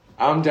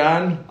I'm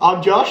Dan.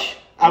 I'm Josh,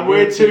 and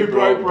we're Two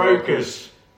Broke Brokers.